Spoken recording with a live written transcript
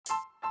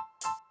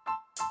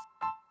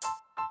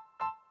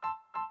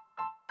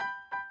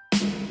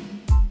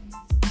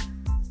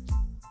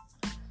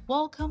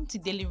Welcome to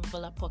Daily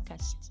Revealer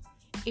Podcast,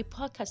 a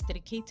podcast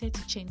dedicated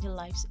to changing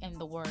lives and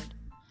the world.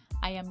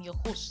 I am your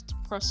host,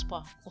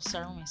 Prosper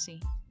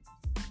Osarumesi.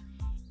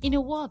 In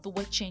a world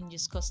where change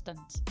is constant,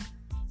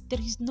 there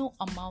is no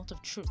amount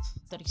of truth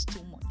that is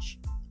too much.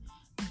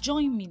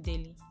 Join me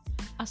daily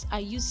as I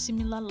use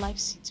similar life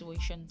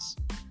situations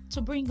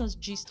to bring us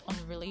gist on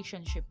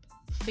relationship,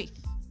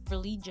 faith,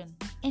 religion,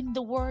 and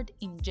the world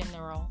in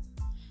general.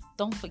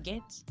 Don't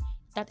forget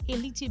that a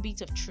little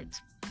bit of truth,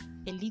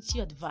 a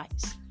little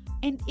advice,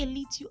 and a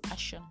little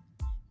action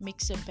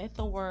makes a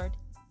better world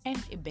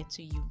and a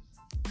better you.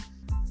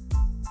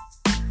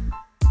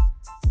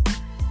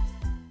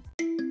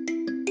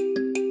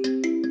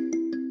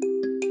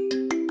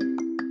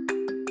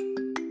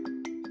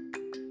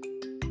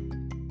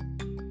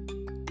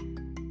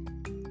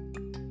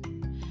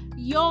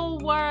 Yo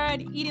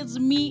word, it is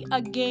me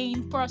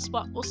again,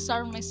 Prosper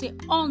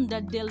Osarumesi, on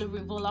the Daily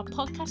Revealer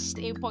Podcast,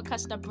 a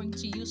podcast that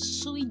brings to you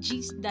sweet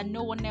gist that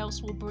no one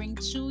else will bring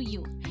to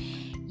you.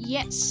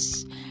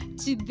 Yes,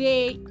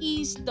 today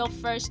is the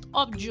 1st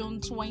of June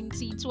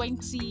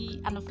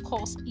 2020, and of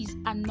course is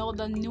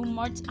another new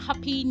month.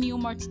 Happy new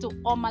month to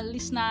all my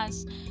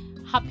listeners.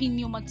 Happy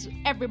new month to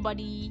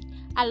everybody.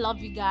 I love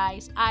you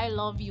guys. I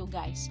love you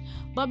guys.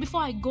 But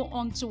before I go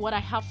on to what I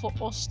have for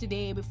us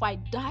today, before I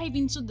dive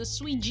into the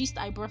sweet gist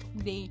I brought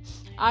today,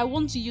 I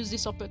want to use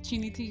this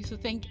opportunity to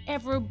thank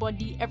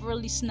everybody, every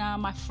listener,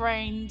 my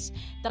friends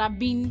that have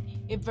been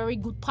a very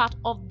good part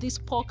of this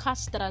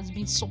podcast, that has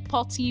been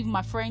supportive,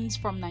 my friends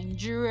from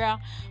Nigeria,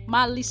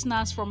 my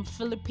listeners from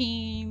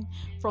Philippines,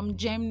 from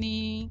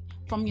Germany,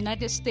 from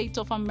United States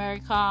of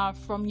America,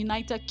 from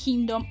United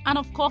Kingdom, and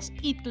of course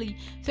Italy.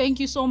 Thank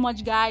you so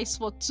much, guys,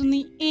 for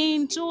tuning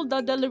in to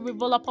the Daily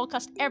Revealer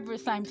Podcast every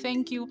time.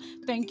 Thank you.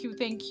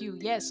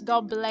 Yes,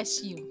 God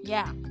bless you.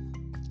 Yeah.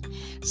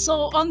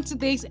 So on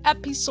today's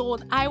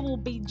episode, I will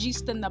be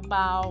gisting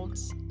about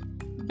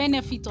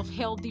benefit of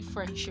healthy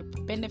friendship.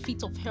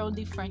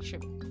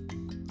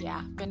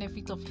 Yeah,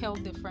 benefit of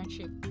healthy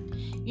friendship.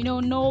 You know,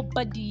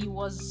 nobody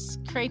was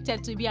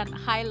created to be an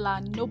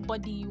island.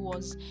 Nobody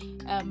was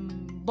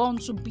born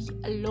to be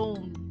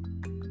alone.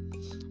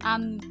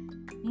 And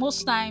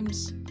most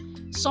times,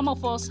 some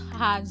of us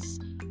has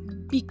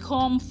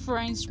become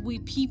friends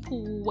with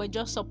people who were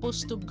just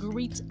supposed to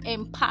greet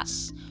and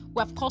pass. We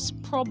have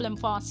caused problem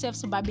for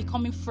ourselves by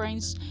becoming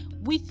friends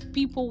with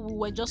people who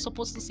were just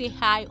supposed to say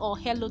hi or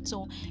hello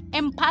to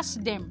and pass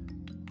them.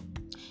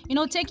 You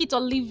know, take it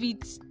or leave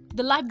it.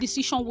 The life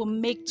decision we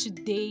make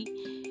today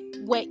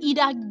were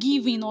either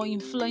given or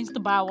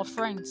influenced by our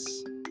friends.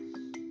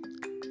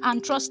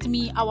 And trust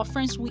me, our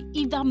friends will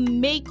either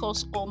make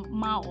us or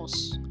mar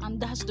us. And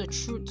that's the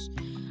truth.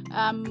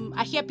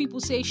 I hear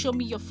people say, show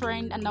me your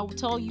friend and I will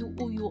tell you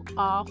who you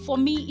are. For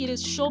me, it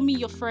is show me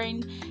your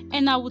friend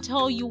and I will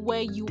tell you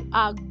where you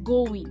are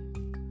going.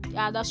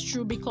 Yeah, that's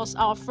true, because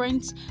our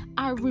friends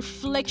are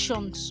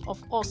reflections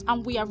of us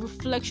and we are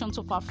reflections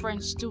of our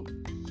friends too.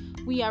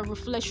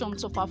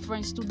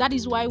 That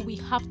is why we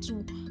have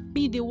to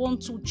be the one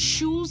to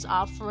choose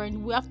our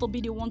friend. We have to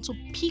be the one to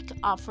pick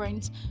our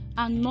friends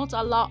and not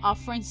allow our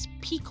friends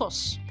pick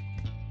us.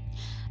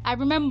 I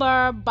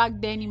remember back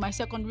then in my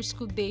secondary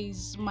school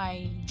days,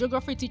 my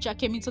geography teacher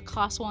came into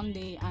class one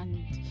day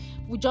and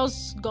we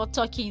just got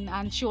talking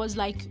and she was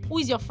like, who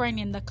is your friend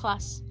in the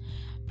class?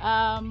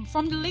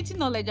 From the little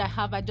knowledge I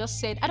have, I just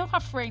said, I don't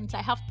have friends.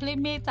 I have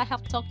playmates, I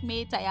have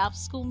talkmates, I have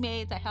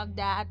schoolmates, I have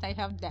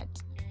that.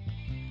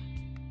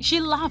 She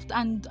laughed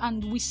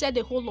and we said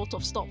a whole lot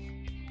of stuff.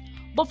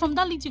 But from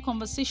that little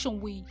conversation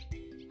we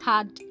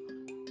had,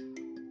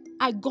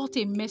 I got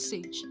a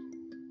message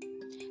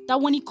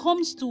that when it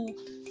comes to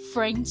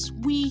friends,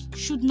 we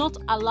should not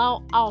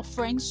allow our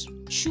friends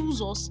choose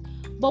us,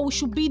 but we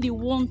should be the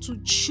one to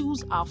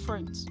choose our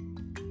friends.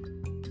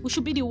 We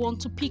should be the one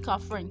to pick our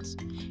friends.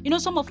 You know,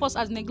 some of us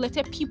as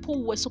neglected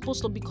people were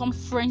supposed to become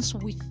friends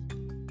with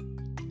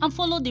and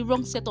follow the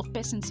wrong set of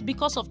persons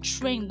because of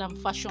trend and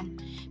fashion.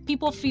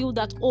 People feel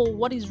that,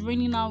 what is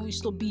raining now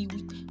is to be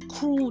with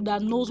crew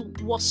that knows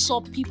what's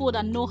up, people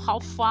that know how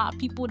far,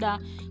 people that,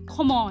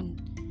 come on.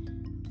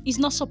 It's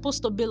not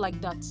supposed to be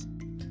like that.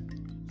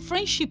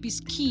 Friendship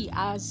is key,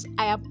 as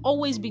I have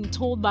always been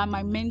told by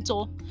my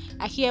mentor.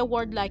 I hear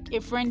word like a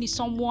friend is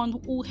someone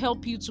who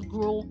help you to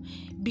grow,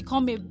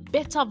 become a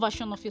better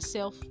version of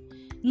yourself.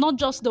 Not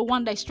just the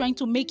one that is trying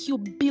to make you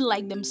be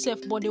like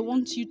themselves, but they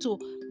want you to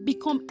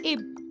become a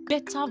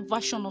better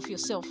version of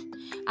yourself.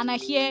 And I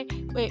hear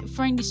a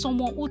friend is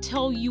someone who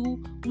tell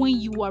you when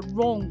you are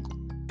wrong,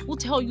 who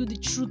tell you the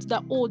truth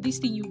that, this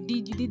thing you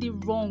did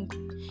it wrong.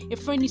 A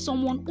friend is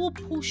someone who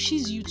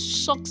pushes you to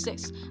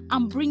success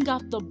and bring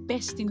out the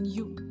best in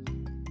you.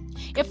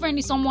 A friend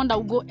is someone that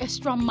will go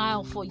extra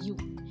mile for you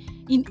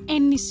in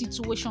any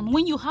situation.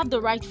 When you have the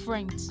right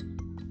friends,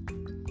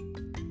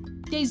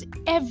 there's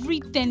every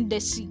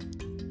tendency,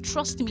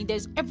 trust me,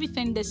 there's every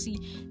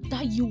tendency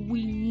that you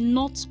will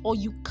not or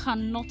you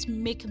cannot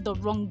make the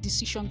wrong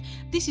decision.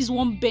 This is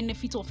one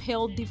benefit of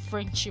healthy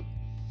friendship.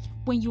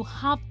 When you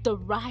have the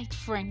right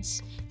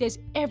friends, there's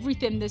every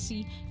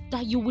tendency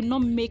that you will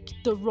not make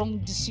the wrong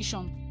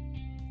decision.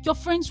 Your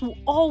friends will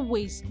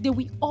always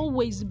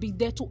be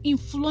there to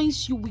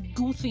influence you with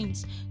good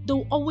things. They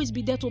will always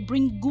be there to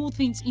bring good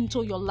things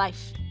into your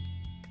life.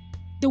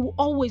 They will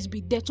always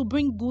be there to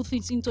bring good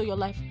things into your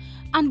life.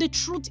 And the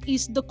truth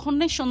is, the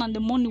connection and the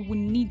money we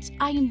need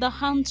are in the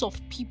hands of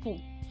people.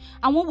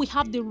 And when we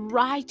have the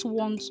right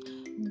ones,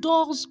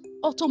 doors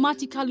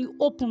automatically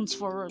opens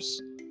for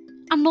us.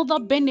 Another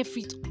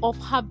benefit of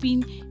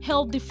having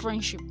healthy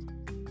friendship.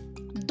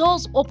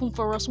 Doors open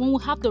for us when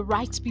we have the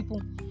right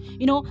people.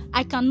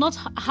 I cannot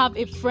have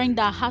a friend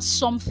that has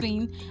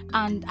something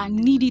and I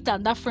need it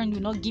and that friend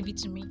will not give it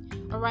to me.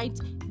 All right.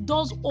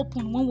 Doors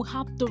open when we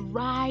have the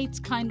right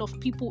kind of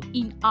people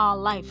in our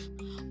life.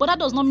 But that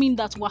does not mean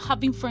that we're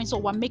having friends or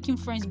we're making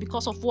friends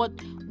because of what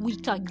we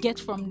can get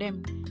from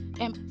them.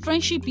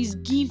 Friendship is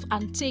give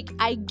and take.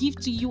 I give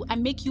to you, I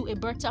make you a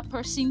better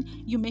person,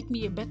 you make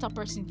me a better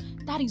person.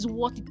 That is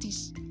what it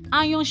is.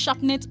 Iron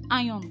sharpeneth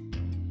iron.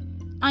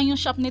 Iron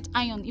sharpeneth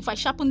iron. If I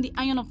sharpen the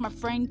iron of my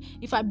friend,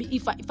 if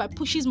I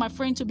pushes my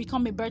friend to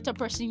become a better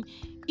person,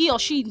 he or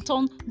she in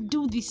turn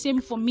do the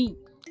same for me.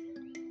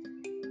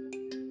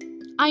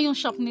 Iron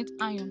sharpeneth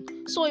iron.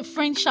 So a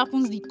friend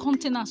sharpens the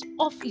countenance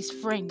of his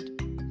friend.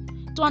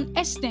 To an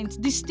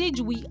extent, the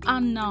stage we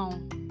are now,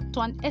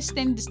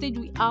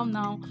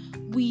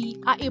 we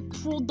are a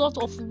product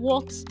of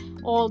what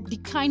or the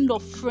kind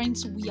of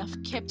friends we have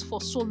kept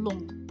for so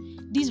long.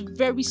 This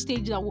very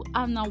stage that we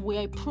are now, we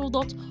are a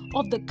product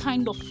of the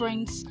kind of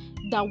friends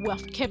that we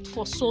have kept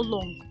for so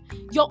long.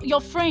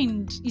 Your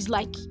friend is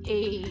like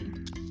a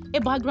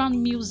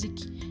background music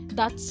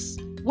that's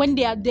when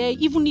they are there,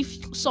 even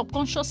if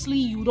subconsciously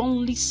you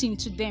don't listen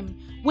to them,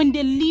 when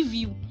they leave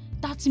you,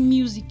 that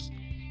music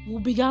will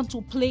begin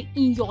to play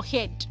in your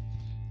head.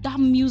 That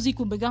music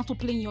will begin to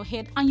play in your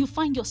head, and you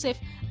find yourself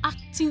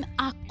acting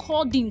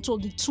according to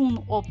the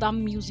tune of that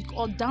music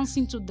or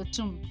dancing to the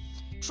tune.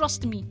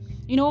 Trust me,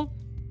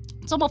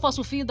 some of us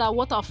will feel that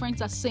what our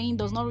friends are saying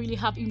does not really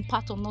have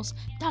impact on us.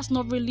 That's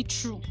not really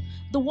true.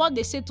 The word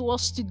they say to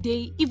us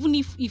today, even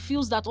if it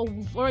feels that,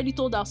 we've already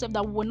told ourselves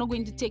that we're not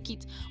going to take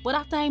it, but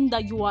that time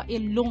that you are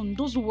alone,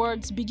 those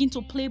words begin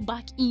to play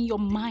back in your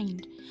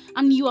mind.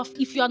 And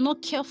if you are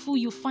not careful,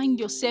 you find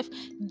yourself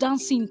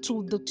dancing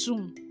to the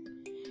tune.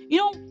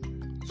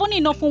 Funny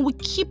enough, when we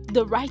keep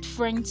the right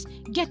friends,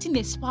 getting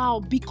a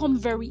spouse become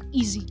very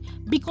easy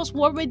because we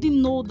already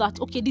know that,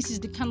 okay, this is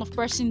the kind of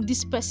person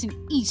this person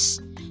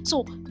is.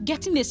 So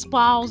getting a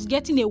spouse,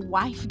 getting a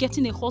wife,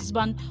 getting a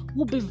husband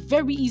will be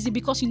very easy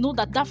because you know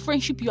that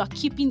friendship you are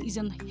keeping is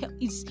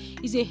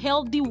a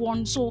healthy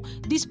one. So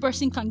this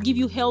person can give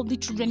you healthy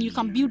children. You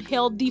can build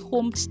healthy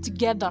homes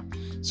together.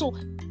 So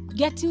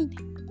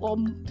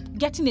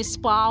getting a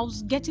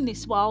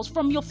spouse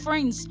from your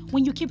friends,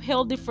 when you keep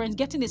healthy friends,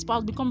 getting a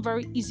spouse become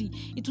very easy.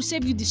 It will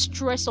save you the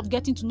stress of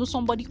getting to know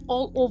somebody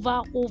all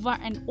over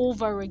and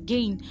over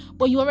again.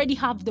 But you already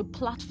have the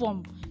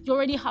platform. You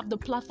already have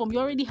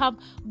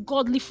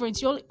godly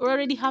friends. You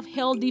already have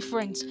healthy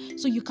friends.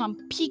 So you can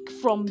pick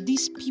from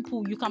these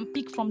people.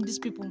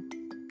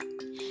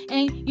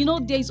 And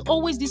there is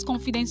always this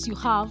confidence you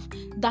have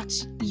that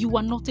you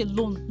are not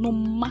alone, no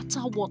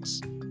matter what.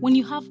 When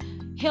you have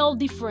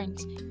healthy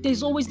friends,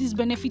 there's always this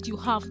benefit you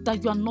have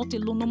that you are not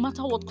alone, no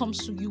matter what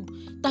comes to you,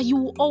 that you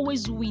will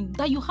always win,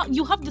 that you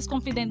have this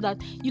confidence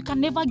that you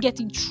can never get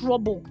in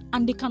trouble,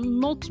 and they can't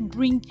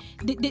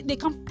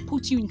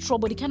put you in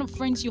trouble. The kind of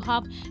friends you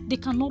have, they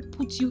cannot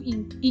put you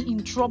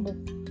in trouble.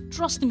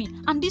 Trust me.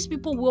 And these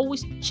people will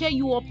always cheer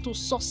you up to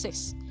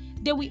success.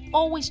 They will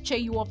always cheer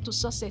you up to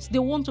success. They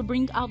want to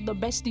bring out the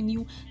best in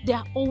you. They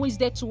are always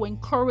there to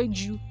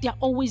encourage you. They are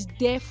always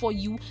there for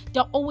you.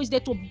 They are always there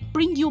to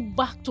bring you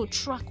back to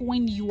track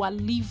when you are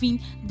leaving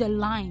the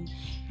line.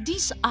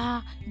 These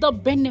are the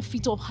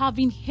benefits of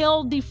having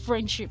healthy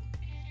friendship.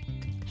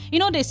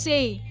 They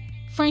say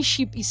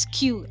friendship is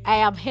key. I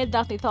have heard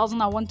that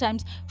 1,001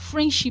 times.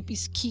 Friendship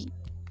is key.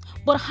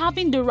 But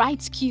having the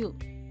right key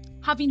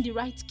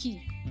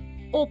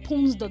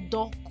opens the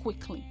door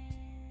quickly.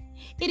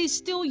 It is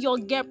still your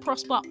girl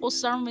Prosper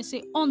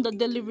Osarumese on the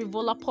Daily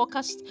Revola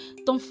podcast.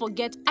 Don't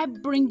forget, I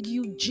bring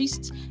you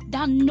gist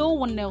that no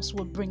one else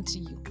will bring to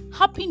you.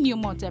 Happy New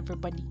Month,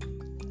 everybody.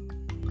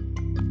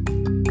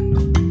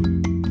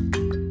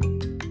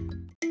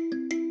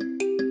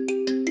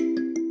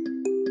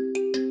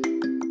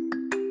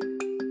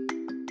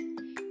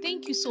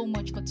 Thank you so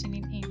much for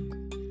tuning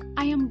in.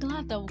 I am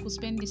glad that we could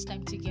spend this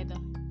time together.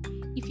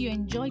 If you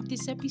enjoyed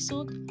this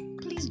episode,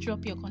 please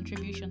drop your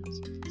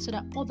contributions so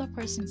that other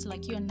persons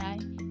like you and I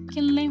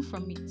can learn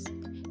from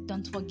it.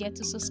 Don't forget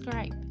to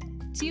subscribe.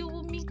 Till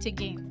we meet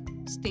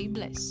again, stay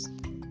blessed.